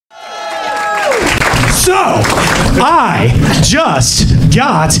So, I just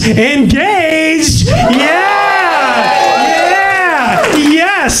got engaged.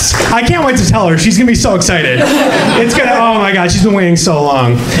 Yes! I can't wait to tell her. She's gonna be so excited. Oh my God, she's been waiting so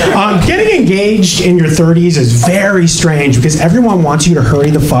long. Getting engaged in your 30s is very strange because everyone wants you to hurry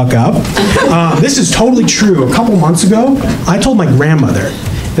the fuck up. This is totally true. A couple months ago, I told my grandmother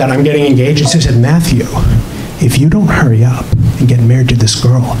that I'm getting engaged, and she said, Matthew, if you don't hurry up and get married to this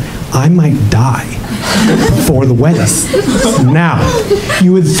girl, I might die before the wedding. Now,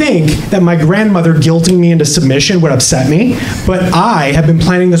 you would think that my grandmother guilting me into submission would upset me, but I have been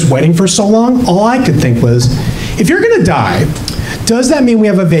planning this wedding for so long, all I could think was, if you're gonna die, does that mean we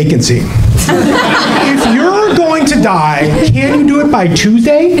have a vacancy? If you're going to die, can you do it by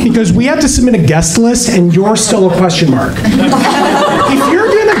Tuesday? Because we have to submit a guest list and you're still a question mark. If you're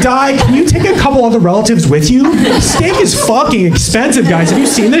gonna die, can you take a couple other relatives with you? Steak is fucking expensive, guys. Have you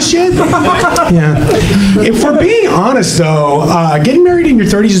seen this shit? Yeah. If we're being honest, though, getting married in your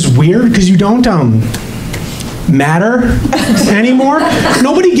 30s is weird because you don't matter anymore.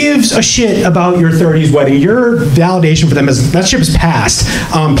 Nobody gives a shit about your 30s wedding. Your validation for them is that ship is past.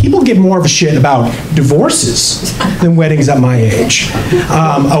 People give more of a shit about divorces than weddings at my age.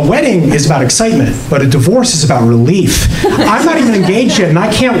 A wedding is about excitement, but a divorce is about relief. I'm not even engaged yet, and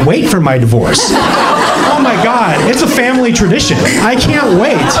I can't wait for my divorce. Oh my God, it's a family tradition. I can't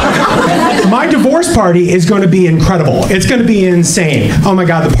wait. My divorce party is going to be incredible. It's going to be insane. Oh my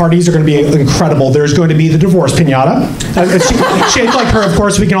God, the parties are going to be incredible. There's going to be the divorce pinata. It's shaped like her, of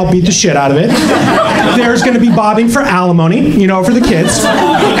course, we can all beat the shit out of it. There's going to be bobbing for alimony, for the kids.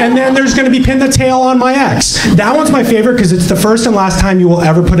 And then there's going to be pin the tail on my ex. That one's my favorite because it's the first and last time you will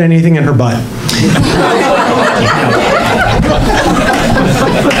ever put anything in her butt.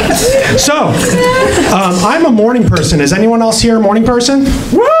 So, I'm a morning person. Is anyone else here a morning person?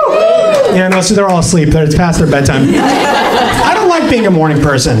 Woo! Yeah, no, so they're all asleep. It's past their bedtime. I don't like being a morning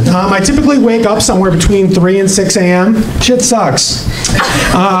person. I typically wake up somewhere between 3 and 6 a.m. Shit sucks.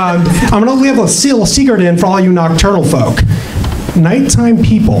 I'm going to leave a secret in for all you nocturnal folk. Nighttime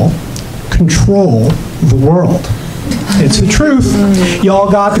people control the world. It's the truth. Y'all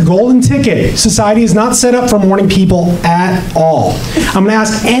got the golden ticket. Society is not set up for morning people at all. I'm going to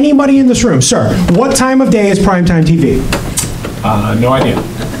ask anybody in this room, sir, what time of day is primetime TV? No idea.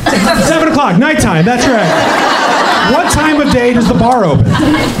 7 o'clock, nighttime, that's right. What time of day does the bar open?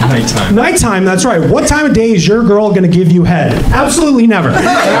 Nighttime. Nighttime, that's right. What time of day is your girl going to give you head? Absolutely never.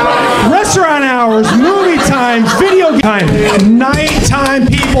 Restaurant hours, movie times, video time, nighttime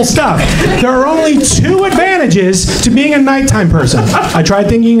people stuff. There are only 2 advantages to being a nighttime person. I tried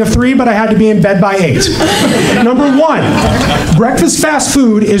thinking of 3, but I had to be in bed by 8. Number 1, breakfast fast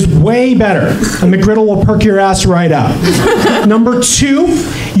food is way better. A McGriddle will perk your ass right up. Number 2,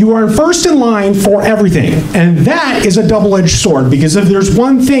 you are first in line for everything. And that is a double-edged sword, because if there's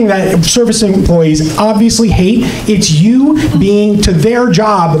one thing that service employees obviously hate, it's you being to their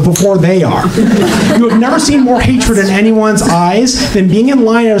job before they are. You have never seen more hatred in anyone's eyes than being in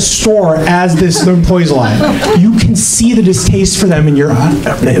line at a store as the employee's line. You can see the distaste for them in your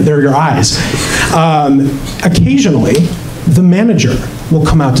eyes. Occasionally, the manager will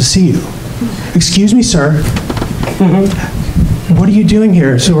come out to see you. Excuse me, sir. What are you doing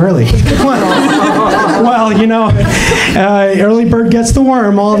here so early? Well, early bird gets the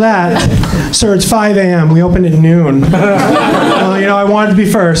worm, all that. Sir, it's 5 a.m. We open at noon. I wanted to be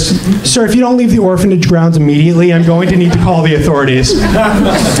first. Sir, if you don't leave the orphanage grounds immediately, I'm going to need to call the authorities.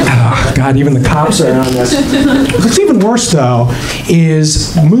 Oh, God, even the cops are on this. What's even worse, though,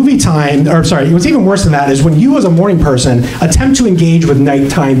 is what's even worse than that is when you, as a morning person, attempt to engage with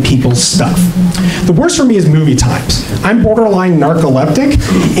nighttime people's stuff. The worst for me is movie times. I'm borderline narcoleptic,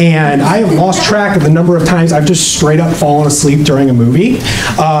 and I have lost track of the number of times I've just straight up fallen asleep during a movie.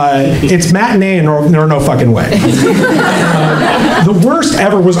 It's matinee and there are no fucking way. The worst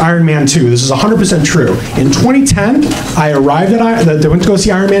ever was Iron Man 2. This is 100% true. In 2010, I went to go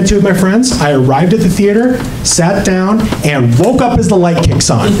see Iron Man 2 with my friends. I arrived at the theater, sat down, and woke up as the light kicks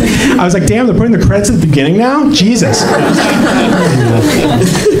on. I was like, damn, they're putting the credits at the beginning now? Jesus.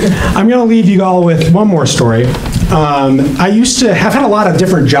 I'm going to leave you all with one more story. I used to have had a lot of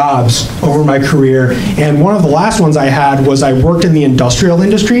different jobs over my career, and one of the last ones I had was I worked in the industrial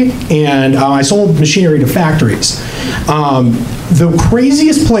industry, and I sold machinery to factories. The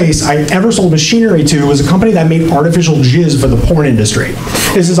craziest place I ever sold machinery to was a company that made artificial jizz for the porn industry.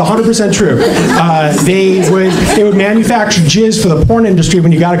 This is 100% true. They would manufacture jizz for the porn industry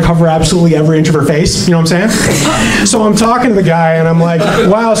when you got to cover absolutely every inch of her face. You know what I'm saying? So I'm talking to the guy and I'm like,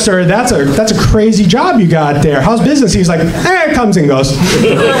 "Wow, sir, that's a crazy job you got there. How's business?" He's like, "It comes and goes."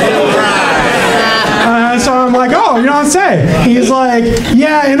 So I'm like, oh, you know what I'm saying? He's like,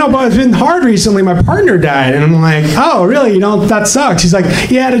 yeah, but it's been hard recently. My partner died. And I'm like, oh, really? That sucks. He's like,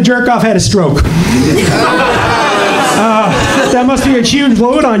 yeah, had a jerk off, had a stroke. That must be a huge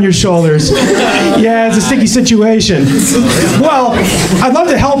load on your shoulders. Yeah, it's a sticky situation. Well, I'd love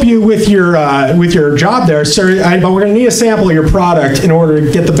to help you with your job there, sir, but we're going to need a sample of your product in order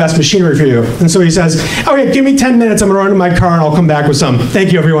to get the best machinery for you. And so he says, okay, give me 10 minutes. I'm going to run to my car and I'll come back with some.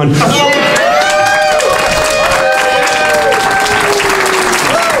 Thank you, everyone.